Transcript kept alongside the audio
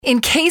In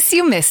case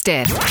you missed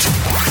it,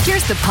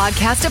 here's the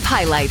podcast of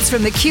highlights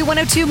from the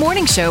Q102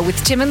 Morning Show with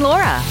Tim and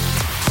Laura.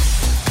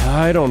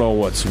 I don't know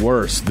what's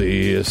worse,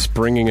 the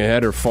springing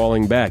ahead or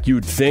falling back.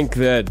 You'd think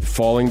that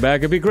falling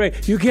back would be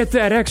great. You get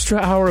that extra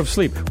hour of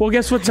sleep. Well,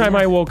 guess what time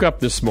I woke up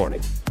this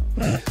morning?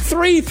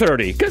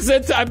 3:30, because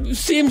it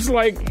seems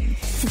like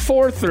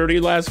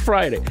 4:30 last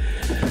Friday.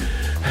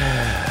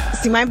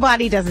 See, my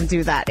body doesn't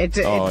do that.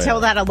 Until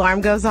that alarm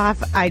goes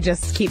off, I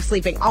just keep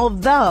sleeping.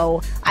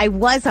 Although, I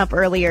was up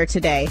earlier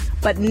today,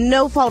 but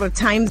no fault of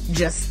time,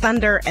 just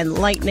thunder and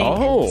lightning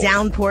and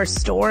downpour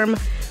storm.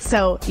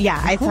 So, yeah,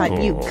 I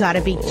thought, you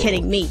gotta be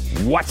kidding me.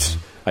 What?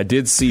 I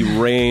did see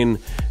rain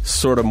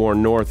sort of more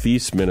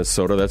northeast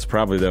Minnesota. That's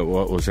probably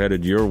what was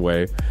headed your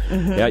way.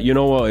 Mm-hmm. Yeah, you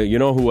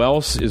know who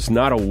else is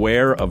not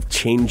aware of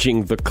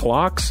changing the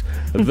clocks?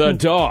 The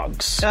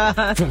dogs.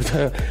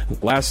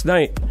 Last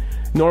night,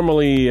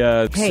 normally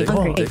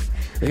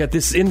they got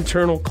this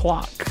internal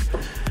clock.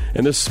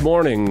 And this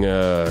morning,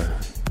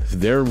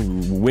 they're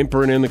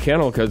whimpering in the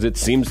kennel because it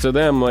seems to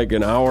them like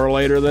an hour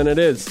later than it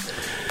is.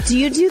 Do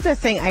you do the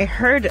thing I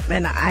heard,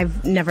 and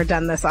I've never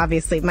done this,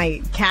 obviously.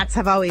 My cats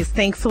have always,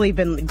 thankfully,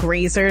 been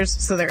grazers,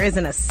 so there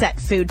isn't a set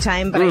food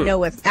time. But I know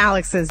with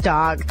Alex's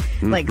dog,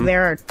 like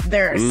there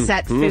are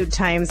set food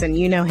times, and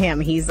you know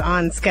him. He's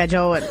on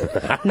schedule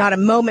and not a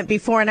moment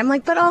before. And I'm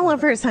like, but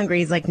Oliver is hungry.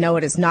 He's like, no,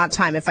 it is not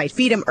time. If I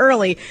feed him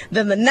early,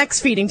 then the next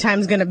feeding time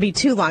is going to be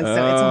too long. So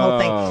it's a whole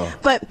thing.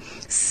 But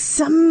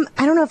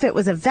I don't know if it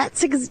was a vet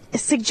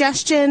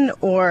suggestion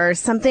or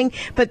something,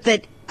 but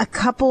that a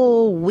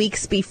couple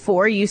weeks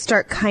before you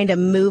start kind of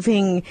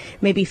moving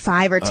maybe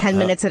 5 or 10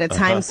 minutes at a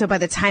time. So by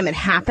the time it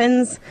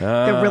happens,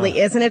 there really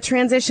isn't a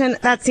transition.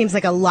 That seems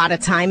like a lot of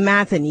time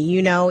math. And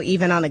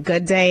even on a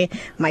good day,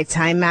 my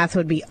time math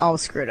would be all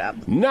screwed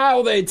up.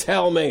 Now they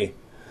tell me.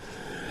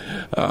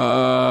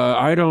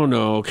 I don't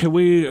know. Can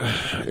we?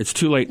 It's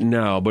too late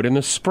now, but in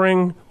the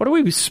spring, what do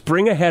we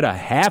spring ahead a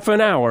half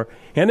an hour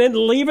and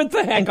then leave it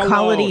the heck alone? And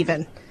call it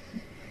even.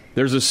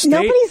 There's a state.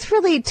 Nobody's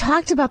really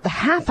talked about the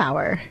half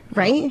hour,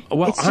 right?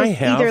 Well, it's just I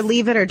have. Either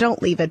leave it or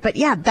don't leave it. But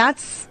yeah,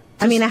 that's,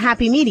 a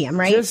happy medium,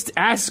 right? Just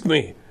ask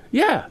me.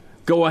 Yeah.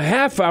 Go a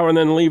half hour and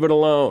then leave it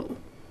alone.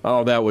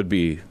 Oh, that would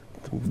be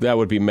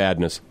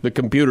madness. The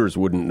computers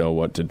wouldn't know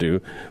what to do.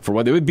 For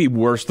what it would be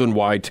worse than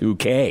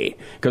Y2K,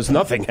 because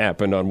nothing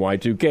happened on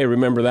Y2K.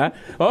 Remember that?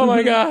 Oh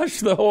my gosh,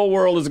 the whole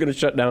world is going to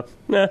shut down.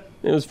 Nah,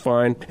 it was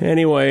fine.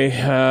 Anyway,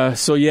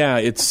 so yeah,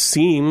 it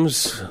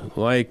seems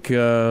like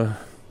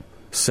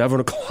 7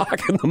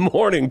 o'clock in the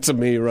morning to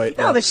me right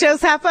now. Oh, the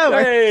show's half over.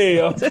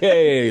 Hey,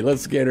 okay,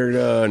 let's get her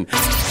done.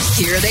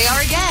 Here they are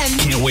again.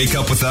 Can't wake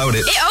up without it.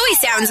 It always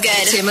sounds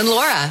good. Tim and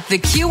Laura, the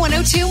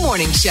Q102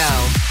 Morning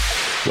Show.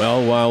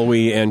 Well, while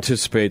we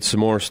anticipate some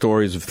more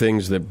stories of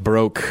things that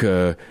broke,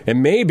 and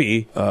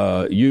maybe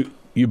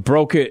you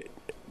broke it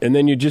and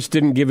then you just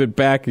didn't give it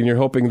back and you're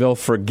hoping they'll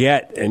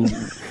forget, and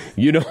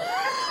you know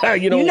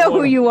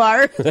who you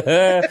are.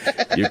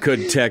 You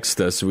could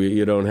text us.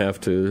 You don't have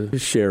to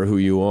share who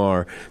you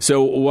are.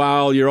 So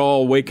while you're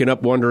all waking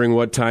up wondering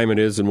what time it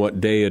is and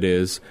what day it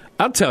is,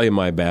 I'll tell you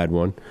my bad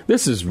one.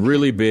 This is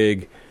really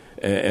big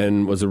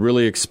and was a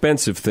really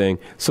expensive thing,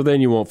 so then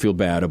you won't feel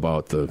bad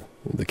about the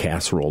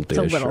casserole dish,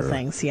 the little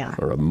things, yeah,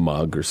 or a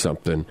mug or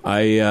something.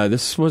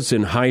 This was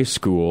in high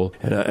school,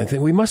 and I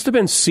think we must have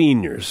been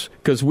seniors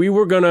because we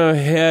were gonna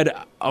head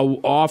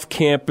off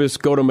campus,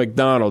 go to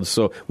McDonald's,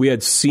 so we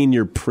had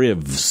senior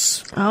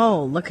privs.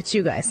 Oh, look at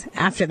you guys!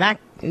 After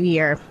that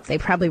year, they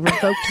probably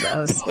revoked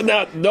those.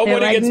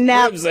 Nobody gets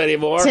privs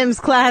anymore. Tim's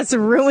class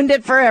ruined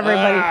it for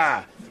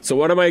everybody. So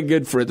one of my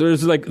good friends,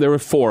 there were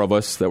 4 of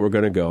us that were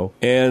going to go.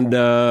 And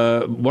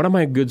one of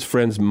my good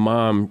friends'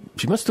 mom,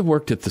 she must have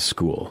worked at the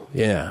school.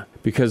 Yeah.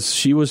 Because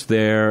she was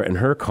there in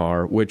her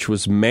car, which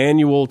was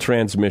manual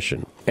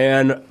transmission.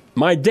 And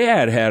my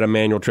dad had a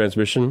manual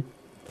transmission.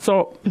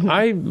 So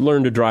I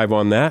learned to drive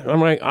on that. I'm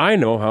like, I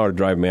know how to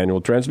drive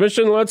manual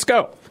transmission. Let's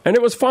go. And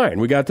it was fine.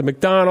 We got to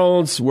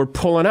McDonald's. We're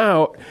pulling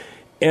out.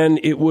 And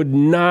it would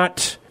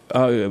not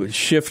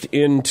shift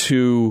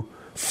into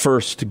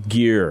first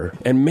gear,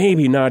 and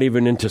maybe not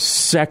even into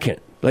second.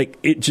 Like,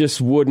 it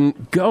just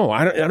wouldn't go.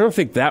 I don't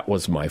think that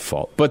was my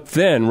fault. But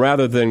then,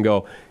 rather than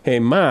go, hey,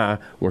 Ma,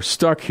 we're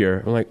stuck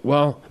here, I'm like,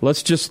 well,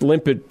 let's just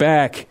limp it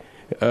back,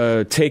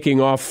 taking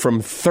off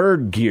from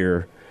third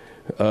gear,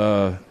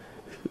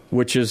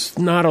 which is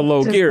not a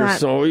low gear.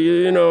 So,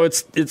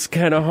 it's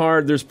kind of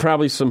hard. There's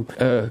probably some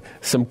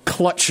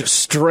clutch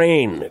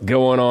strain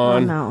going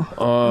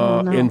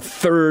on in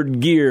third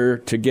gear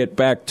to get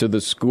back to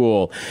the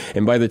school.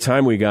 And by the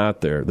time we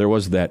got there, there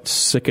was that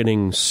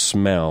sickening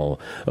smell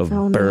of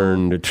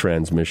burned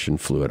transmission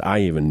fluid. I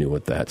even knew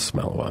what that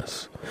smell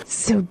was.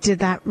 So did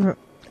that...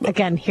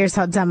 Again, here's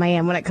how dumb I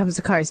am when it comes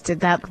to cars.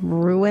 Did that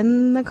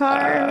ruin the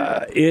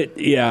car?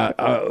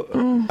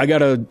 I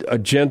got a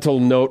gentle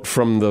note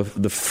from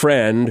the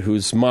friend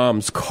whose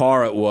mom's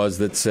car it was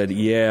that said,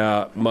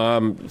 yeah,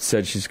 Mom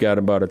said she's got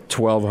about a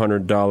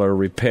 $1,200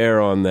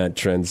 repair on that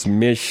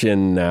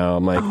transmission now.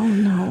 I'm like, oh,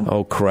 no.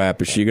 Oh,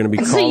 crap. Is she going to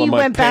be calling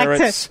my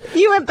parents?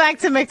 You went back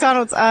to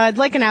McDonald's. I'd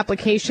like an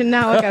application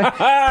now. I got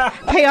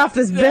to pay off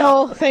this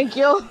bill. Thank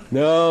you.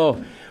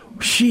 No.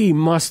 She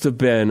must have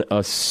been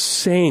a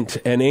saint,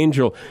 an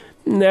angel.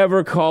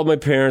 Never called my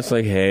parents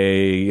like,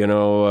 hey,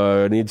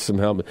 I need some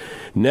help.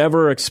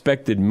 Never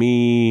expected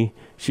me.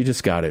 She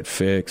just got it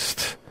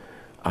fixed.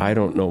 I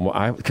don't know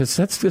why, because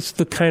that's just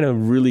the kind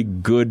of really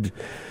good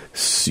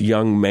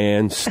young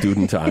man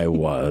student I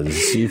was.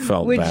 She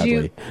felt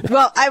badly.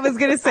 I was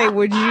going to say,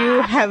 would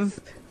you have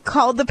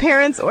called the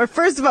parents, or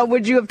first of all,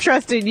 would you have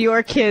trusted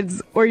your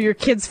kids or your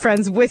kids'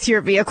 friends with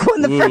your vehicle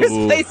in the first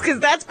place? Because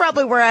that's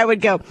probably where I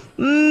would go,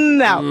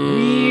 no,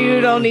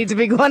 you don't need to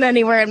be going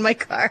anywhere in my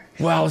car.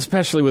 Well,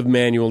 especially with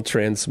manual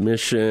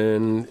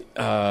transmission.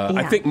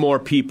 I think more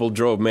people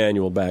drove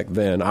manual back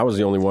then. I was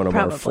the only one of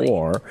our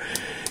four.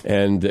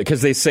 And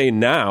because they say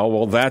now,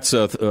 well, that's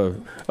a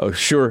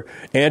sure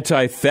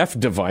anti-theft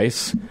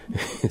device.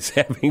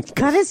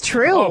 That is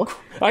true. Oh,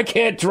 I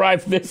can't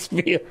drive this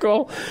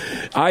vehicle.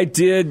 I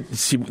did.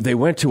 They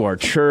went to our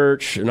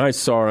church, and I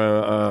saw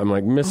her. I'm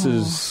like,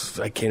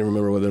 Mrs. I can't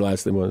remember what their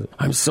last name was.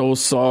 I'm so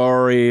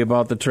sorry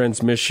about the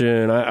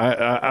transmission.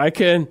 I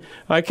can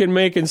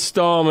make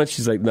installments.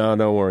 She's like, no,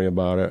 don't worry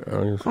about it.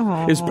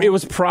 It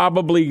was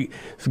probably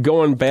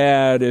going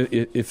bad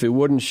if it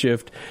wouldn't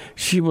shift.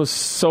 She was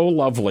so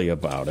lovely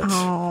about it.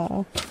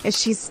 Oh, is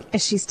she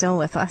still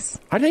with us?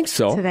 I think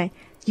so. Today.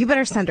 You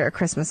better send her a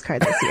Christmas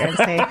card this year and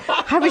say,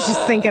 I was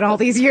just thinking all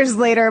these years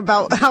later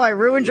about how I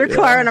ruined your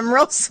car, and I'm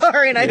real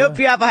sorry, and I hope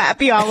you have a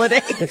happy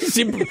holiday.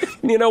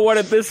 You know what?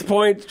 At this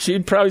point,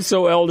 she's probably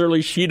so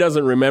elderly, she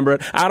doesn't remember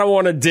it. I don't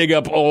want to dig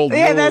up old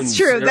wounds. That's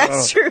true.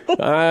 That's true.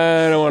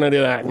 I don't want to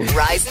do that.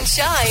 Rise and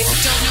shine.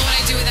 Don't know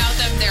what I do without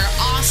them. They're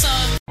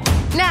awesome.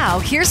 Now,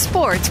 here's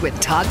sports with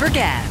Todd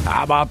Burgett.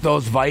 How about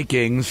those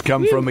Vikings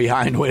come from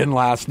behind win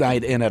last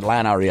night in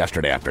Atlanta, or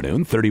yesterday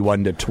afternoon,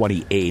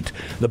 31-28.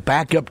 The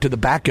backup to the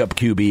backup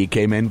QB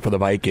came in for the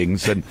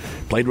Vikings and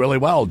played really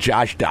well.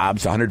 Josh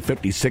Dobbs,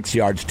 156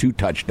 yards, 2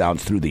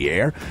 touchdowns through the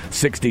air,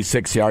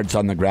 66 yards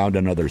on the ground,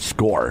 another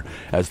score,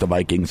 as the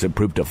Vikings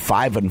improved to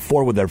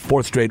 5-4 with their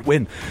 4th straight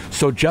win.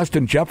 So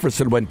Justin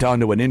Jefferson went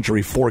down to an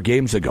injury 4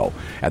 games ago.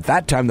 At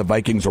that time, the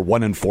Vikings were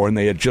 1-4, and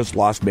they had just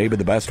lost maybe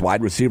the best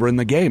wide receiver in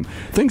the game.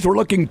 Things were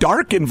looking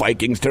dark in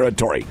Vikings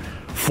territory.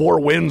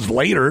 4 wins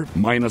later,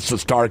 minus the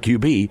star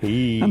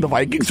QB, and the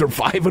Vikings are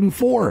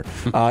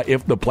 5-4.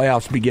 If the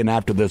playoffs begin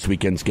after this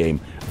weekend's game,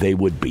 they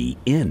would be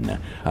in.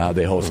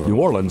 They host New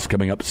Orleans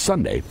coming up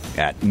Sunday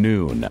at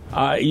noon.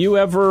 You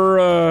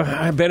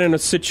ever been in a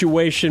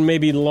situation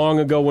maybe long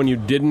ago when you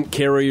didn't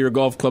carry your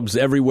golf clubs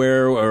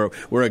everywhere, or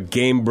where a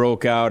game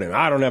broke out and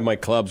I don't have my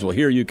clubs? Well,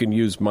 here you can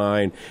use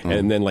mine,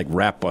 and then like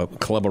wrap a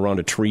club around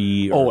a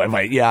tree.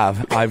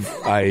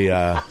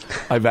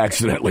 I've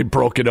accidentally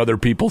broken other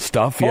people's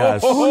stuff.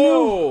 Yes.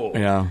 Oh,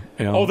 yeah.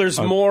 Oh, there's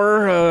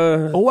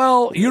more.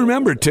 Well, you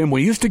remember, Tim,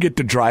 we used to get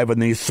to drive in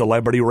these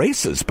celebrity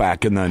races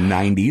back in the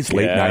 90s,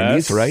 late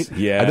 90s, right?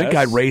 Yes. I think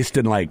I raced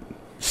in like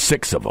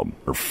 6 of them,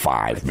 or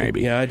 5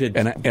 maybe. Yeah, I did.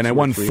 And I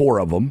won 4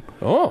 of them.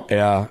 Oh.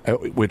 Yeah,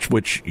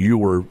 which you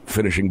were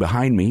finishing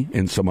behind me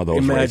in some of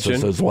those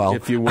races as well.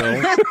 If you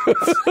will.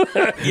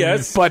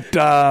 Yes.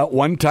 But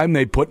one time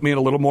they put me in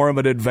a little more of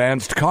an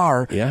advanced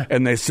car,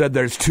 and they said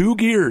there's 2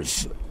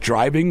 gears.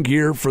 Driving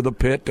gear for the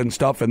pit and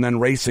stuff, and then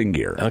racing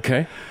gear.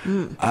 Okay.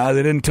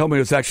 They didn't tell me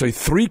it was actually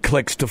 3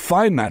 clicks to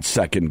find that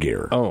second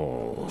gear.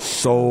 Oh.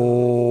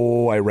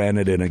 So I ran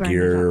it in a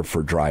gear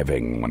for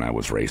driving when I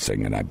was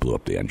racing, and I blew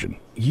up the engine.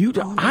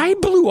 I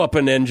blew up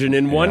an engine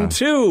in one,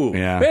 too.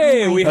 Yeah.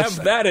 Hey, we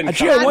have that in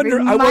common. I wonder,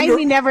 Remind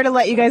me never to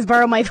let you guys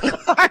borrow my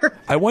car.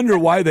 I wonder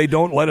why they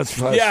don't let us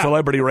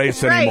celebrity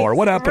race anymore.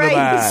 What happened to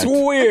that? It's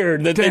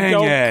weird that they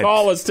don't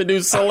call us to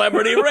do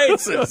celebrity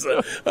races.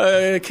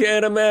 I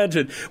can't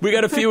imagine. We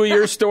got a few of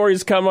your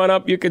stories coming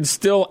up. You can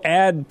still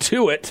add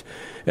to it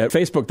at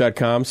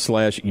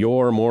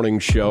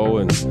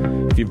facebook.com/yourmorningshow. And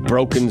if you've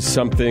broken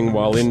something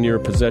while in your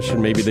possession,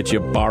 maybe that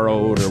you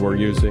borrowed or were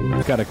using.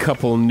 We've got a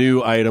couple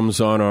new items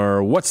on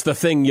our What's the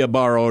Thing You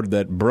Borrowed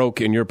That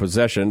Broke in Your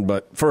Possession.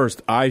 But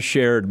first, I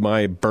shared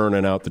my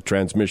burning out the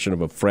transmission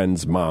of a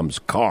friend's mom's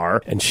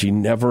car, and she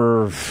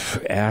never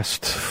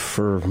asked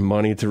for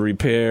money to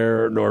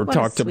repair nor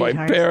talk to my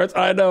parents.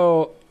 I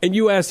know. And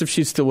you asked if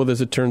she's still with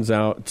us. It turns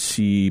out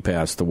she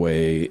passed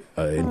away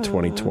in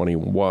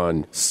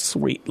 2021.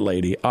 Sweet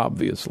lady,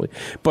 obviously.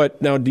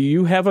 But now, do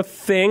you have a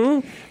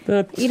thing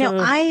that...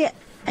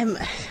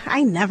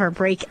 I never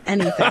break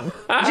anything.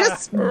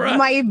 Just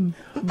my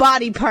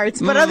body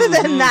parts. But other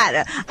than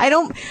that, I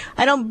don't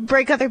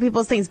break other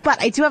people's things.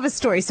 But I do have a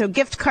story. So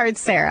gift card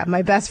Sarah,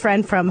 my best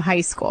friend from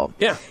high school.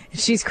 Yeah.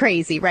 She's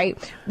crazy, right?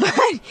 But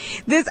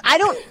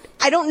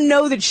I don't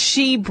know that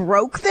she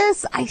broke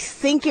this. I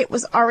think it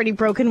was already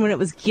broken when it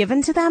was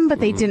given to them, but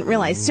they didn't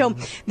realize. So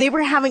they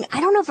were having, I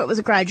don't know if it was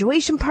a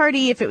graduation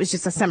party, if it was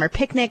just a summer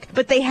picnic,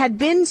 but they had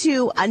been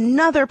to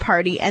another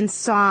party and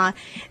saw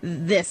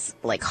this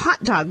like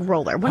hot dog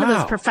roller, one of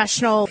those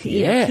professional,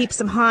 keeps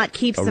them hot,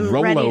 keeps them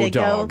ready to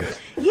go.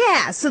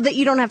 Yeah, so that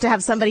you don't have to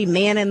have somebody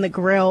manning the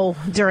grill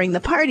during the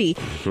party.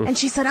 And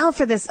she said,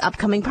 for this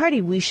upcoming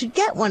party, we should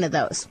get one of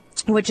those.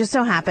 Which just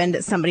so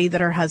happened, somebody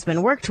that her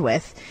husband worked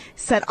with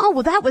said,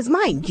 well, that was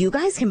mine. You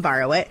guys can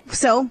borrow it.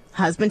 So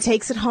husband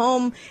takes it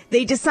home.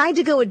 They decide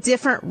to go a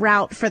different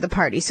route for the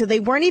party. So they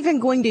weren't even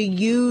going to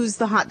use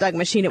the hot dog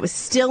machine. It was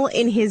still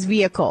in his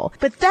vehicle.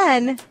 But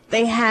then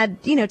they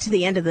had, to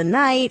the end of the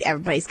night,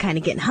 everybody's kind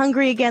of getting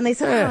hungry again. They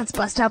said, let's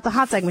bust out the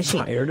hot dog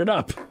machine. Fired it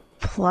up.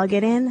 Plug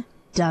it in.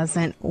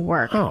 Doesn't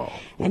work.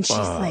 And she's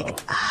like,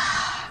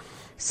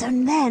 So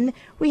then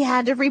we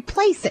had to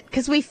replace it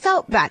because we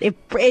felt bad.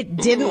 It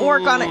didn't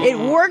work on it. It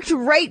worked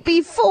right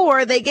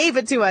before they gave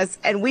it to us,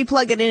 and we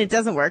plug it in. It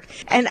doesn't work.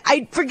 And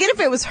I forget if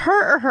it was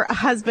her or her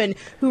husband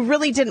who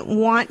really didn't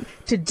want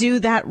to do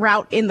that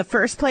route in the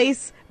first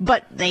place.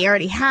 But they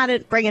already had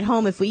it. Bring it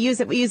home. If we use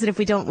it, we use it. If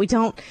we don't, we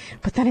don't.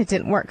 But then it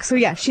didn't work. So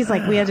yeah, she's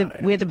like, we had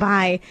to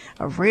buy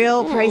a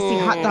real pricey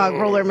hot dog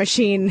roller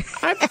machine,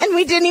 and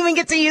we didn't even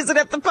get to use it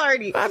at the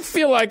party. I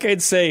feel like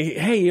I'd say,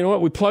 hey, you know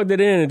what? We plugged it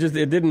in, and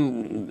it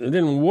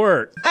didn't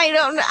work. I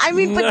don't know. I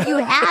mean, but you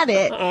had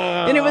it,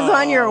 and it was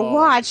on your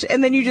watch,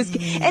 and then you just.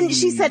 And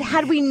she said,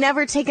 had we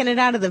never taken it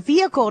out of the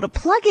vehicle to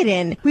plug it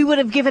in, we would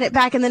have given it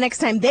back, and the next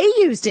time they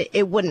used it,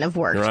 it wouldn't have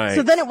worked. Right.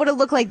 So then it would have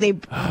looked like they,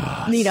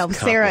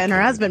 Sarah and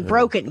her husband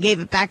broke it and gave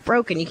it back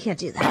broken. You can't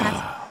do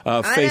that.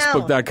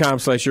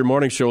 Facebook.com/Your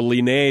Morning Show.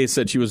 Linnea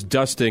said she was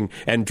dusting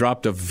and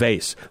dropped a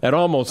vase. That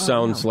almost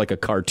sounds like a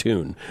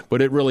cartoon, but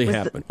it really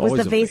happened.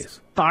 Was the vase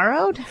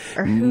borrowed?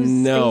 Or whose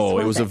No,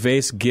 vase it was a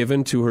vase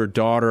given to her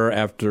daughter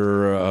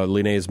after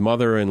Linnea's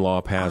mother-in-law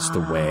passed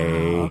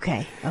away.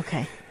 Okay.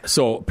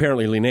 So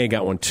apparently Linnea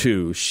got one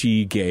too.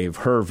 She gave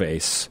her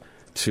vase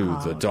to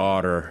the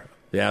daughter.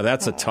 Yeah,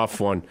 that's a tough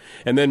one.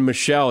 And then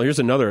Michelle, here's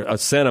a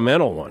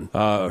sentimental one.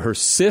 Her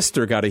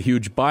sister got a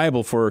huge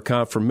Bible for her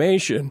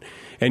confirmation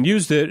and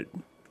used it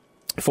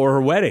for her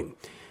wedding.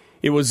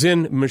 It was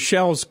in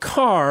Michelle's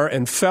car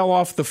and fell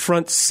off the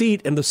front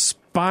seat and the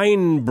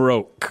spine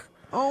broke.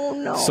 Oh,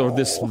 no. So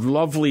this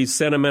lovely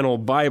sentimental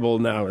Bible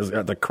now has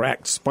got the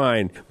cracked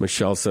spine.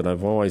 Michelle said,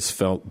 I've always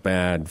felt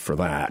bad for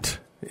that.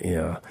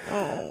 Yeah,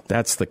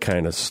 that's the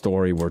kind of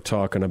story we're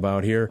talking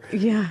about here.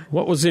 Yeah.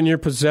 What was in your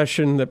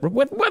possession that,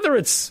 whether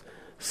it's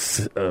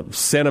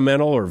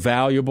sentimental or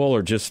valuable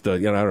or just, I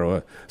don't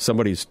know,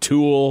 somebody's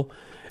tool,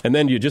 and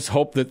then you just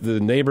hope that the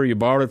neighbor you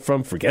borrowed it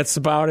from forgets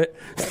about it?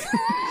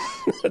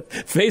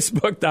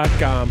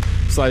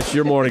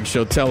 Facebook.com/Your Morning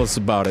Show. Tell us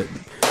about it.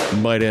 You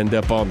might end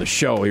up on the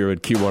show here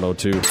at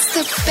Q102. It's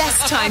the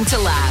best time to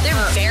laugh. They're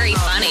very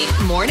funny.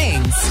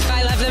 Mornings.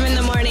 I love them in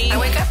the morning. I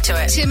wake up to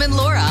it. Tim and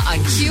Laura on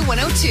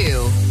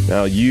Q102.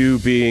 Now, you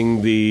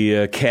being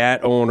the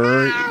cat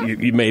owner,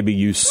 maybe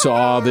you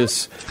saw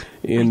this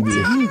in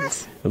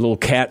a little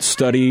cat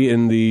study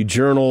in the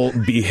journal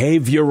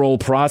Behavioral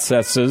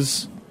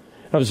Processes.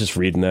 I was just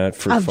reading that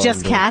for of fun.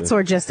 Just cats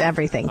or just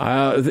everything?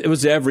 It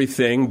was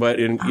everything, but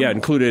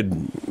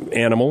included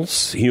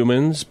animals,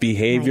 humans,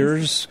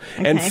 behaviors,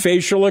 and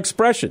facial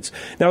expressions.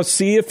 Now,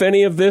 see if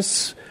any of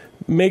this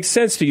makes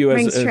sense to you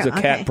as a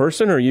cat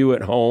person or you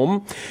at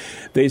home.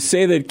 They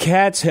say that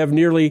cats have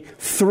nearly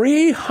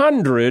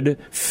 300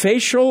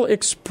 facial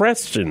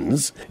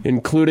expressions,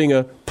 including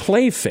a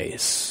play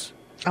face.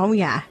 Oh,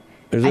 yeah.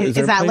 Is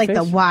that like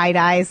the wide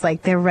eyes,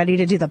 like they're ready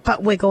to do the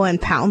butt wiggle and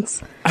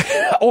pounce?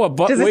 A butt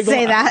wiggle? Does it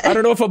say that? I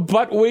don't know if a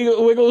butt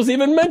wiggle is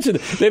even mentioned.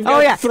 They've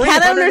got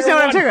Cat owners know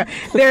what I'm talking about.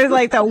 There's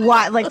like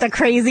the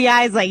crazy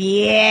eyes, like,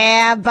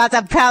 yeah, about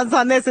to pounce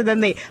on this, and then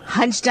they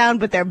hunch down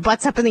with their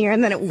butts up in the air,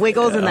 and then it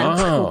wiggles, and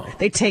then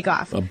they take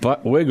off. A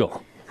butt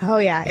wiggle. Oh,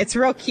 yeah. It's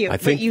real cute,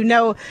 but you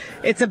know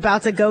it's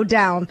about to go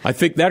down. I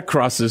think that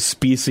crosses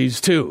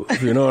species, too.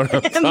 You know what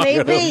I'm talking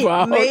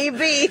about?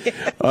 Maybe.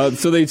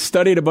 So they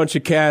studied a bunch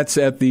of cats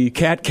at the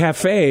Cat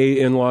Cafe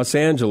in Los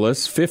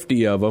Angeles,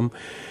 50 of them.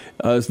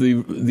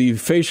 The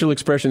facial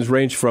expressions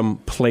range from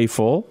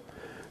playful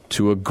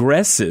to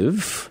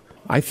aggressive.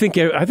 I think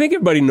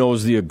everybody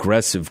knows the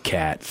aggressive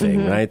cat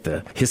thing, right?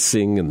 The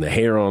hissing and the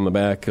hair on the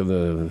back of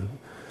the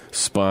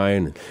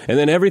spine, and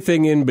then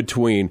everything in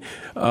between.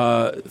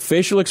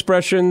 Facial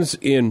expressions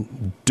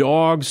in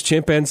dogs,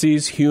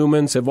 chimpanzees,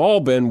 humans have all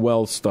been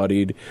well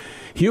studied.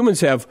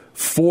 Humans have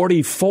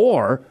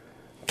 44.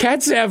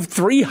 Cats have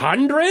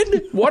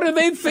 300? What are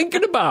they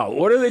thinking about?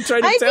 What are they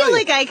trying to tell you? I feel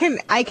like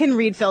I can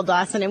read Phil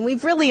Dawson, and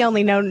we've really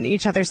only known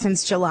each other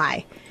since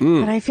July.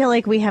 But I feel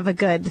like we have a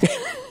good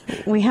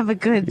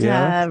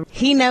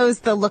he knows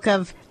the look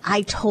of,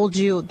 I told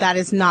you that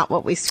is not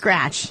what we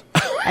scratch.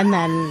 And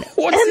then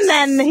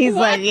he's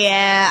like,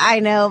 yeah, I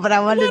know, but I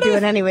wanted to do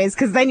it anyways,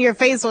 because then your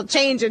face will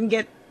change and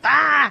get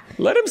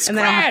Let him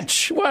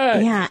scratch.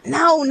 What? Yeah,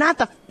 no, not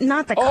the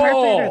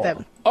carpet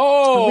or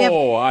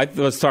I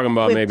was talking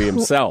about maybe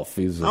himself.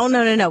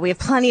 No. We have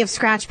plenty of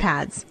scratch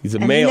pads. He's a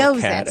male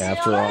cat,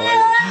 after all.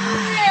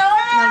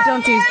 No,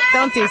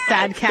 don't do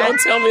sad cat. Don't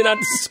tell me not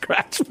to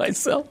scratch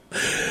myself.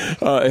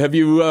 Have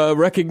you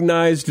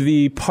recognized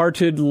the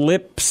parted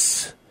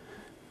lips?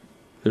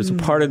 There's a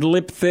parted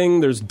lip thing.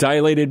 There's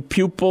dilated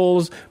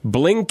pupils,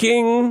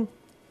 blinking.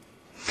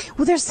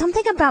 Well, there's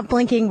something about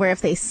blinking where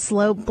if they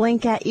slow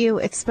blink at you,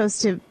 it's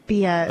supposed to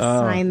be a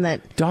sign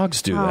that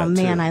dogs do that. Oh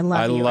man, too. I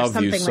love you. I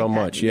love you so like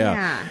much.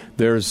 Yeah.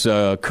 There's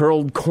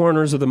curled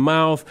corners of the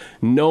mouth,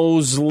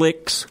 nose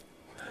licks.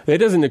 It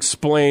doesn't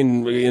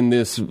explain in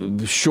this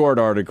short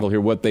article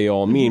here what they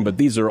all mean, but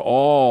these are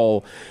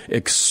all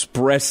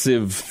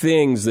expressive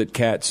things that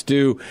cats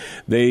do.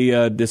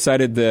 They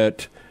decided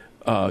that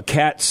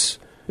cats'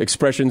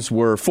 expressions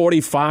were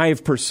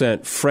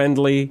 45%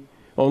 friendly,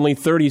 only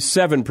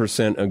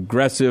 37%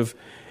 aggressive,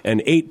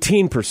 and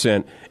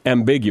 18%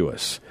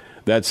 ambiguous.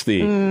 That's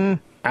the...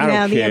 I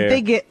don't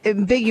care. The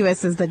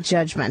ambiguous is the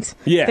judgment.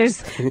 Yeah.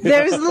 There's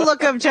the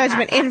look of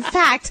judgment. In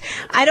fact,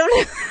 I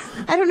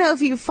don't know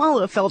if you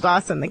follow Phil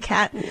Dawson, the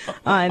cat,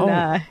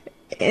 on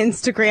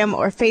Instagram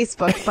or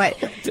Facebook,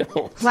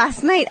 but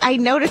last night I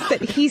noticed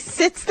that he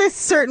sits this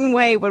certain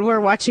way when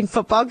we're watching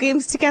football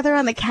games together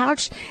on the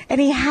couch,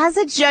 and he has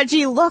a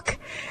judgy look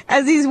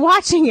as he's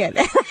watching it.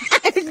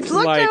 I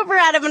looked over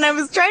at him and I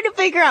was trying to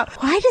figure out,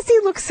 why does he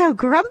look so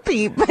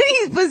grumpy? But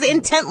he was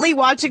intently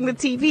watching the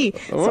TV.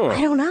 So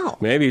I don't know.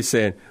 Maybe he's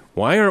saying,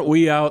 why aren't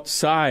we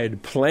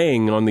outside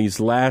playing on these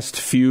last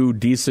few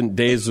decent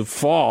days of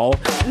fall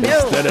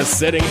instead of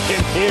sitting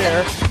in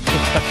here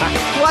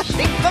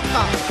watching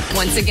football?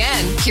 Once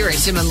again, here are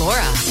Jim and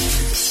Laura.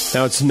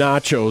 Now, it's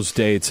Nachos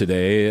Day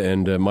today,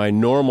 and my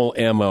normal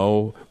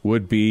MO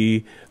would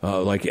be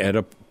like at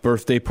a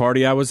birthday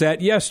party I was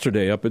at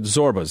yesterday up at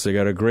Zorba's. They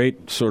got a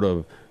great sort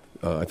of,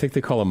 I think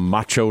they call them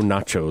macho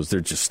nachos. They're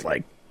just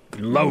like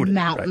loaded.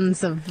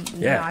 Mountains of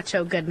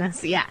nacho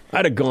goodness, yeah.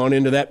 I'd have gone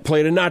into that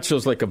plate of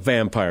nachos like a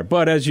vampire.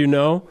 But as you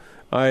know,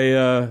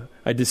 I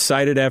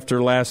decided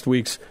after last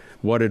week's,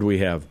 what did we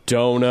have?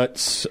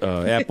 Donuts,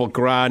 apple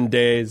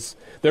grandes.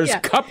 There's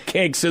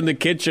cupcakes in the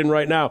kitchen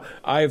right now.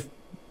 I've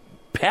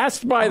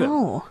passed by them.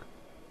 Oh,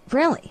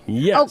 really?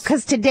 Yes. Oh,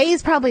 because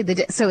today's probably the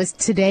day. So is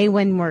today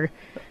when we're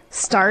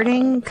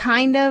starting,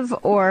 kind of,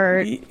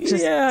 or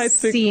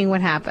just seeing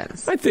what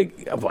happens? I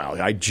think,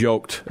 well, I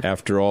joked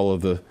after all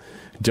of the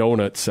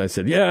donuts. I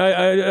said,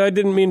 I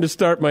didn't mean to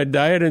start my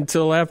diet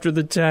until after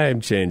the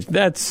time change.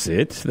 That's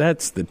it.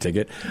 That's the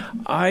ticket.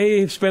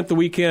 I spent the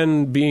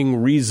weekend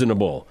being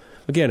reasonable.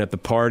 Again, at the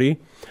party,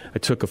 I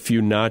took a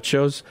few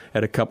nachos,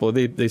 had a couple of,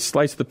 they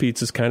sliced the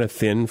pizzas kind of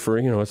thin for,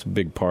 it's a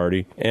big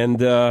party.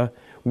 And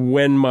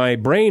when my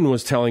brain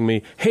was telling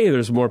me, hey,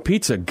 there's more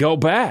pizza, go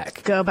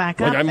back. Go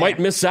back like up I there. might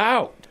miss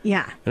out.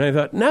 Yeah. And I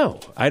thought, no,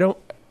 I don't,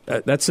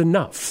 that's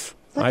enough.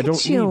 I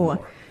don't need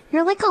more.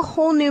 You're like a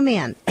whole new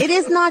man. It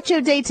is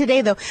Nacho Day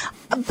today, though.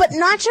 But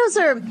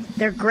nachos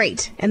they're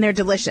great and they're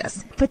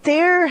delicious. But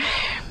they're a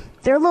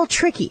little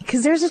tricky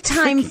because there's a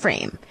time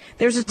frame.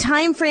 There's a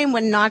time frame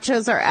when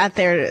nachos are at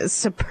their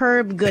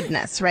superb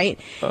goodness, right?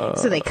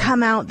 So they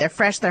come out, they're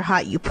fresh, they're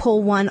hot. You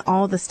pull one,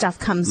 all the stuff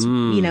comes,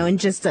 in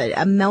just a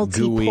melty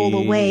gooey, pull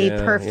away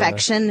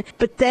perfection. Yeah.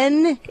 But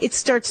then it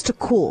starts to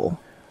cool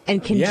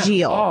and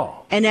congeal. Yeah. Oh.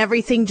 And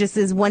everything just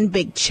is one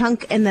big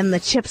chunk, and then the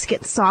chips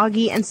get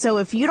soggy. And so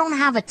if you don't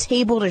have a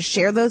table to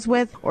share those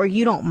with, or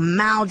you don't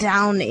mow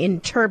down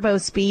in turbo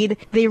speed,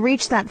 they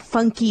reach that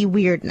funky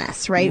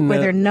weirdness, right? Where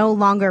they're no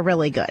longer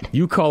really good.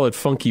 You call it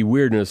funky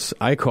weirdness.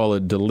 I call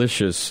it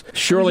delicious.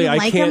 Surely I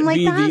like can't like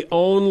be that? the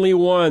only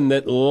one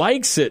that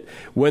likes it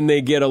when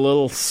they get a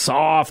little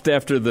soft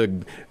after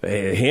the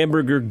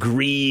hamburger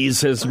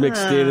grease has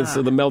mixed in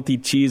into the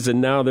melty cheese,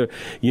 and now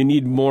you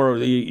need more,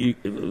 you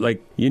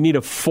need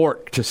a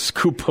fork to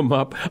scoop them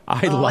up.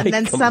 And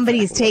then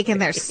somebody's taking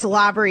their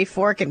slobbery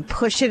fork and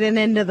push it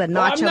into the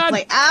nacho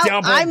plate.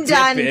 I'm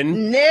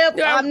done. Nope,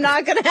 I'm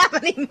not going to have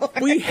any more.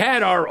 We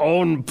had our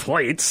own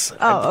plates.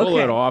 I pull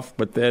it off,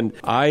 but then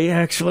I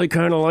actually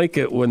kind of like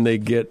it when they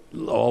get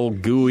all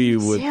gooey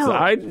with.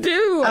 I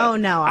do. Oh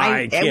no,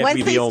 I can't once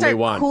be they the only start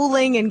one.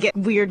 Cooling and get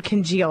weird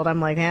congealed, I'm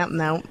like,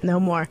 no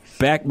more.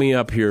 Back me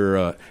up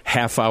here,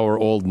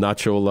 half-hour-old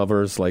nacho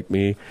lovers like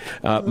me.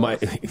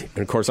 And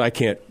of course, I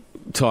can't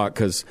talk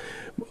because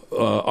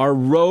our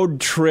road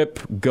trip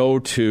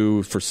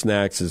go-to for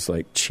snacks is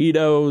like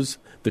Cheetos,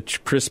 the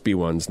crispy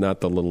ones, not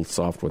the little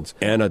soft ones,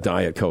 and a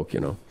Diet Coke,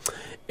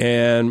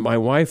 And my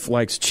wife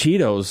likes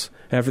Cheetos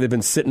after they've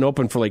been sitting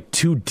open for like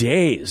 2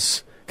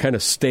 days, kind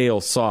of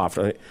stale, soft.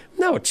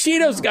 No,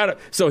 Cheetos got it.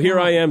 So here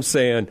I am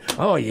saying,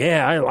 oh,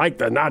 yeah, I like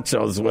the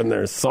nachos when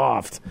they're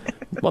soft.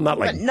 Well, not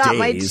like not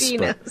days, my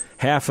but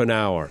half an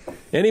hour.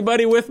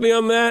 Anybody with me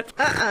on that?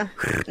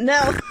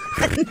 No.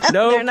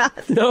 No, they're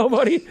not.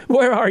 Nobody?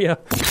 Where are you?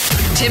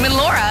 Tim and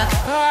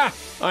Laura.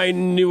 I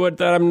knew it,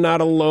 that I'm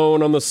not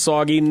alone on the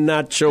Soggy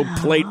Nacho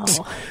plate.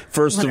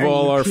 First of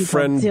all, our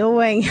friend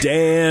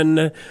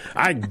Dan.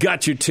 I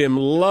got you, Tim.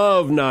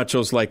 Love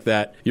nachos like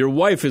that. Your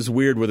wife is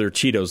weird with her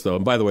Cheetos, though.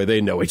 And by the way, they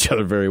know each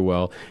other very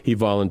well. He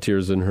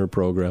volunteers in her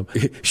program.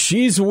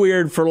 She's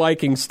weird for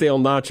liking stale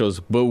nachos,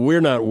 but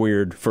we're not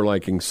weird for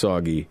liking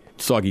soggy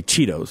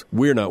Cheetos.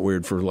 We're not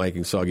weird for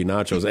liking soggy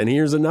nachos. And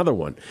here's another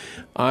one.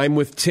 I'm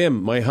with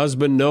Tim. My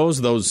husband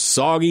knows those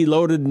soggy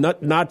loaded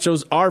nut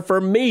nachos are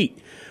for me.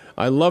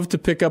 I love to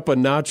pick up a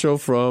nacho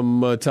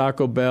from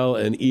Taco Bell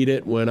and eat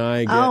it when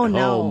I get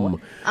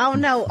home. Oh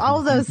no!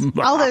 All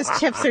those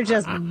chips are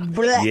just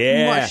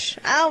mush.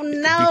 Oh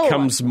no! It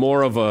becomes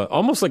more of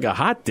almost like a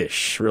hot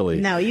dish, really.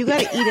 No, you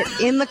got to eat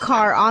it in the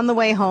car on the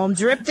way home.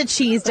 Drip the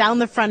cheese down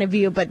the front of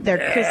you, but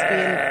they're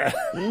crispy.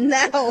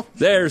 No.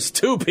 There's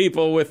two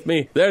people with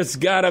me. There's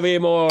got to be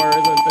more,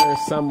 isn't there,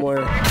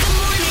 somewhere?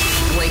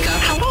 Wake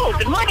up. Hello,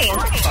 good morning.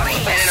 Funny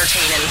and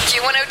entertaining.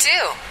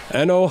 Q102.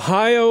 An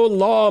Ohio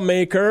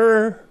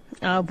lawmaker.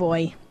 Oh,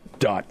 boy. ...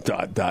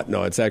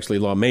 No, it's actually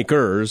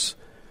lawmakers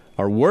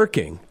are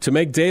working to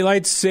make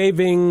daylight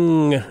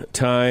saving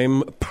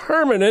time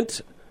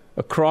permanent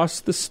across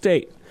the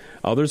state.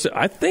 Others,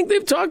 I think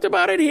they've talked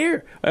about it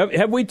here.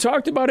 Have we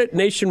talked about it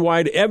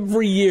nationwide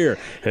every year?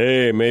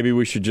 Hey, maybe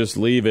we should just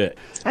leave it.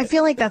 I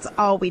feel like that's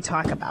all we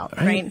talk about,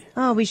 right?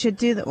 Oh, we should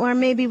do that, or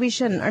maybe we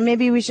shouldn't, or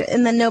maybe we should,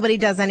 and then nobody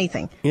does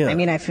anything. Yeah. I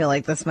mean, I feel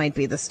like this might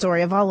be the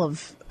story of all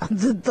of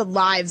the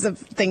lives of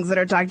things that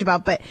are talked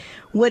about, but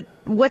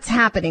what's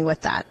happening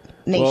with that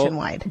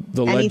nationwide?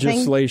 Well, the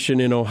legislation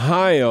in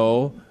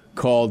Ohio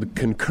called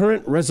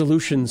Concurrent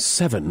Resolution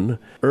 7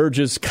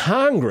 urges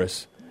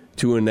Congress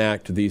to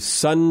enact the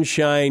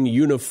Sunshine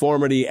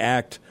Uniformity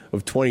Act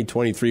of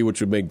 2023, which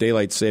would make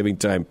daylight saving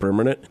time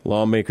permanent.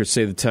 Lawmakers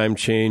say the time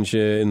change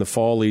in the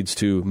fall leads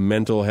to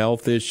mental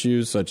health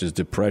issues such as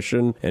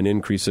depression and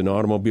increase in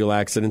automobile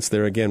accidents.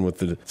 There again with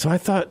the... So I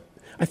thought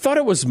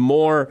it was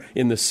more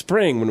in the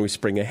spring when we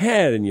spring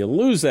ahead and you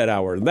lose that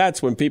hour.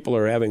 That's when people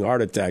are having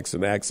heart attacks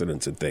and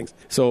accidents and things.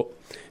 So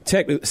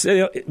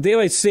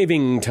daylight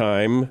saving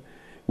time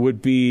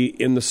would be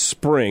in the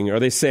spring. Are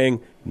they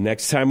saying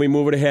next time we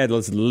move it ahead,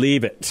 let's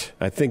leave it?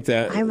 I think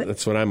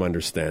that's what I'm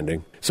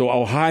understanding. So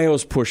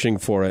Ohio's pushing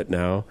for it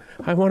now.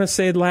 I want to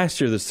say last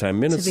year this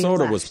time,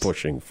 Minnesota was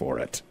pushing for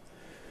it.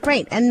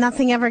 Right, and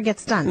nothing ever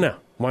gets done. No,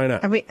 why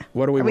not? Are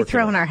we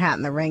throwing our hat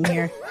in the ring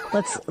here?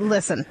 Let's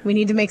listen. We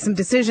need to make some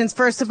decisions.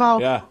 First of all,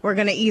 We're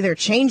going to either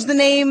change the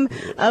name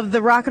of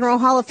the Rock and Roll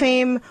Hall of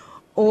Fame,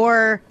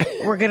 or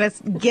we're going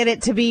to get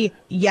it to be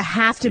you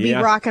have to be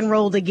rock and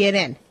roll to get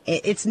in.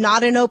 It's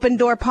not an open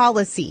door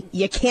policy.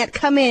 You can't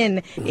come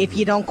in if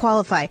you don't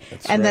qualify.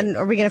 Then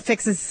are we going to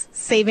fix this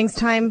savings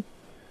time?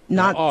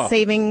 Not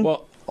saving,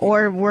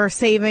 or we're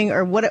saving,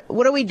 or what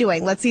are we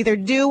doing? Let's either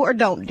do or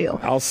don't do.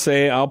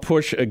 I'll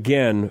push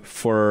again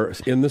for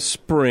in the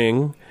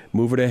spring,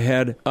 move it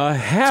ahead a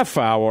half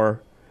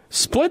hour,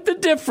 split the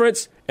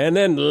difference, and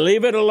then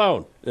leave it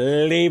alone.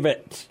 Leave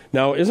it.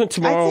 Now, isn't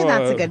tomorrow... I think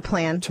that's a good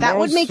plan. That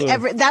would make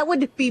that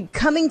would be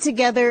coming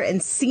together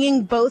and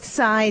seeing both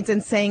sides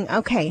and saying,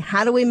 okay,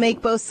 how do we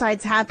make both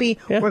sides happy?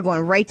 Yeah. We're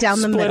going right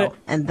down the middle,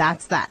 and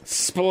that's that.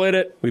 Split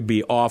it. We'd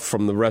be off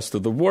from the rest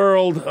of the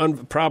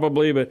world,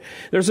 probably, but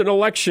there's an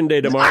election day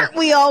tomorrow. Aren't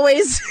we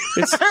always?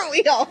 Aren't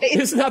we always?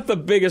 It's not the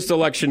biggest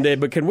election day,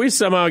 but can we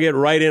somehow get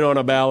right in on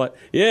a ballot?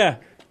 Yeah,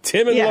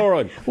 Tim and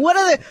Lauren. What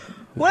other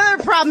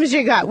problems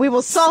you got? We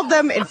will solve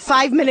them in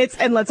 5 minutes,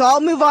 and let's all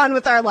move on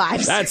with our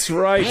lives. That's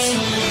right.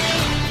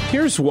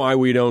 Here's why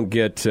we don't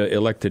get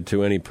elected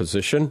to any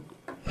position.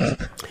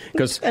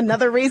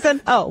 Another reason?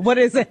 Oh, what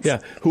is it? Yeah,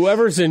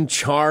 whoever's in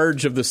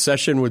charge of the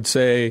session would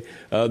say,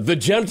 the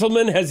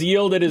gentleman has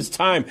yielded his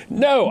time.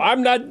 No,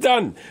 I'm not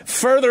done.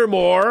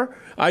 Furthermore,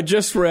 I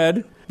just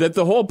read that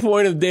the whole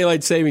point of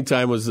daylight saving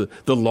time was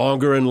the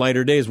longer and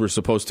lighter days were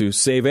supposed to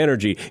save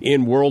energy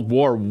in World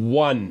War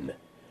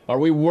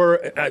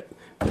I.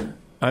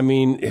 I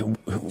mean,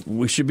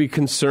 we should be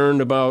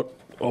concerned about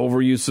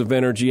overuse of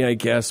energy, I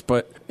guess.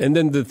 And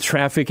then the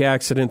traffic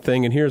accident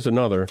thing. And here's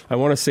another. I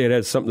want to say it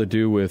has something to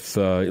do with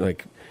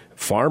like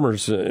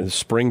farmers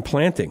spring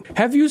planting.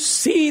 Have you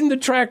seen the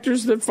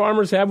tractors that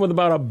farmers have with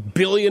about 1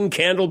 billion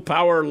candle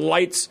power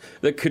lights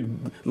that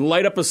could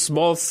light up a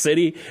small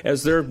city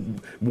as they're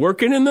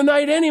working in the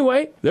night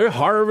anyway?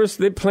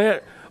 They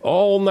plant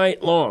all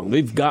night long.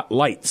 They've got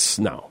lights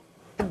now.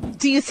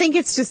 Do you think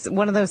it's just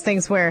one of those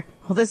things where,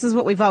 well, this is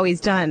what we've always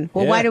done.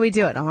 Well, why do we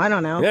do it? Oh, I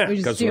don't know. Yeah,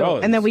 we just do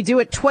it. And then we do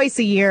it twice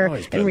a year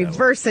and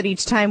reverse it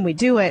each time we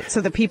do it so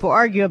that people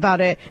argue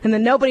about it. And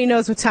then nobody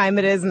knows what time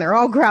it is and they're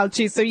all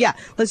grouchy. So,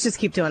 let's just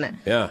keep doing it.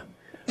 Yeah.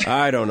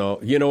 I don't know.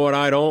 You know what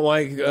I don't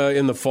like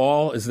in the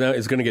fall is that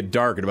it's going to get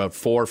dark at about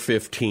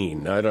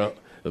 4:15. I don't.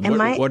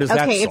 What does that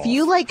solve? Okay,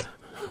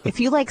 if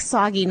you like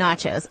soggy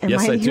nachos, am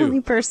I the only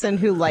person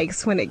who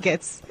likes when it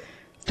gets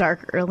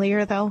dark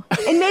earlier, though?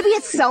 And maybe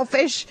it's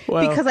selfish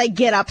because I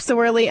get up so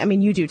early. I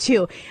mean, you do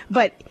too.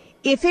 But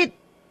if it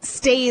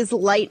stays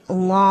light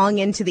long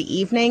into the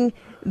evening,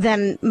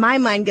 then my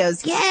mind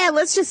goes, yeah,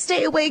 let's just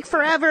stay awake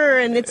forever.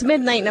 And it's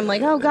midnight. And I'm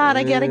like, oh, God,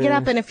 I got to get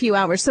up in a few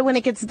hours. So when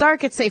it gets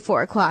dark at, say,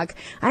 4 o'clock,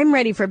 I'm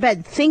ready for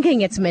bed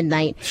thinking it's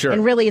midnight. Sure.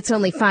 And really it's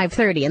only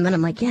 5:30. And then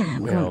I'm like, yeah,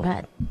 I'm going to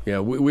bed. Yeah,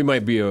 we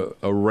might be a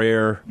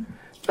rare,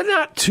 but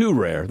not too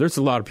rare. There's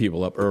a lot of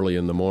people up early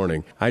in the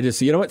morning.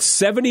 You know what?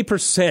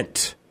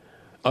 70%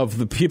 of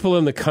the people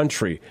in the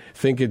country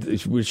think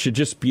we should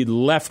just be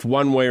left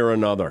one way or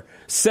another.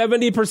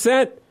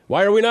 70%?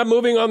 Why are we not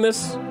moving on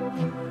this?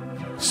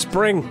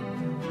 Spring,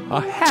 a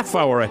half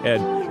hour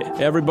ahead.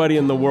 Everybody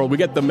in the world, we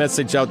get the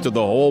message out to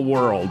the whole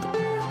world,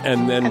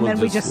 and then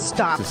we just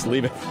stop. Just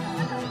leave it.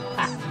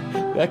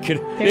 That could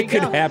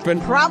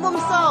happen. Problem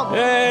solved.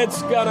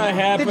 It's gonna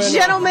happen. The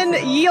gentleman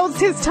yields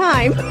his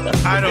time.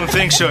 I don't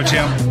think so,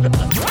 Tim.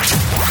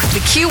 The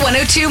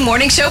Q102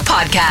 Morning Show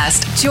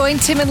podcast. Join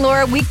Tim and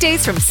Laura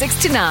weekdays from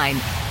 6 to 9.